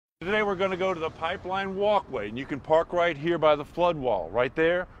Today we're going to go to the pipeline walkway, and you can park right here by the flood wall, right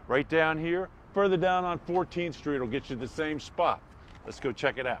there, right down here. Further down on 14th Street will get you to the same spot. Let's go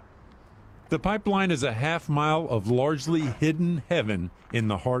check it out. The pipeline is a half mile of largely hidden heaven in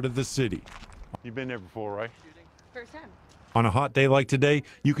the heart of the city. You've been there before, right? First time. On a hot day like today,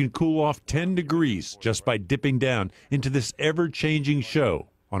 you can cool off 10 degrees just by dipping down into this ever-changing show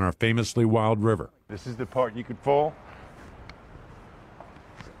on our famously wild river. This is the part you could fall.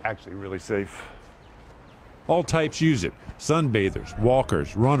 It's actually really safe. All types use it. Sunbathers,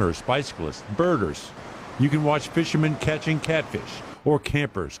 walkers, runners, bicyclists, birders. You can watch fishermen catching catfish or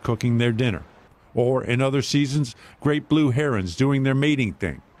campers cooking their dinner. Or in other seasons, great blue herons doing their mating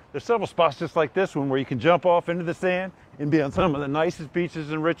thing. There's several spots just like this one where you can jump off into the sand and be on some of the nicest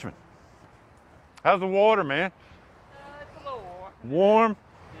beaches in Richmond. How's the water, man? It's a little warm. Warm?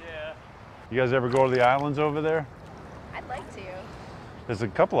 Yeah. You guys ever go to the islands over there? I'd like to. There's a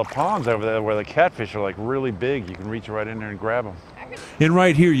couple of ponds over there where the catfish are like really big. You can reach right in there and grab them. And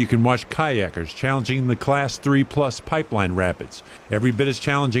right here you can watch kayakers challenging the Class 3 Plus pipeline rapids. Every bit as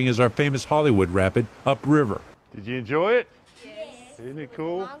challenging as our famous Hollywood rapid upriver. Did you enjoy it? Yes. Isn't it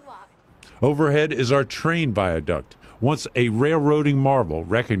cool? Long walk. Overhead is our train viaduct, once a railroading marvel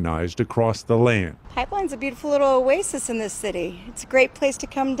recognized across the land. Pipeline's a beautiful little oasis in this city. It's a great place to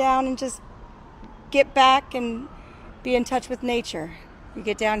come down and just get back and be in touch with nature. You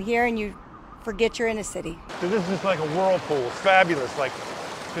get down here and you forget you're in a city. So this is like a whirlpool. It's fabulous, like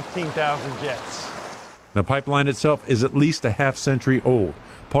 15,000 jets. The pipeline itself is at least a half-century old,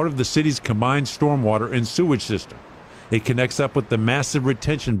 part of the city's combined stormwater and sewage system. It connects up with the massive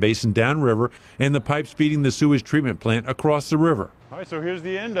retention basin downriver and the pipes feeding the sewage treatment plant across the river. All right, so here's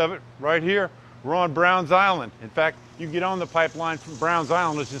the end of it. Right here, we're on Browns Island. In fact, you get on the pipeline from Browns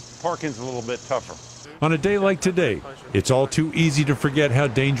Island, it's just parking's a little bit tougher. On a day like today, it's all too easy to forget how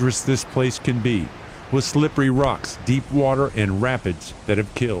dangerous this place can be, with slippery rocks, deep water, and rapids that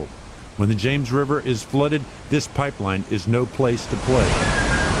have killed. When the James River is flooded, this pipeline is no place to play.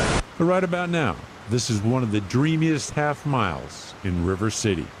 But right about now, this is one of the dreamiest half miles in River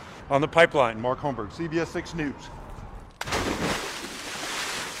City. On the pipeline, Mark Holmberg, CBS 6 News.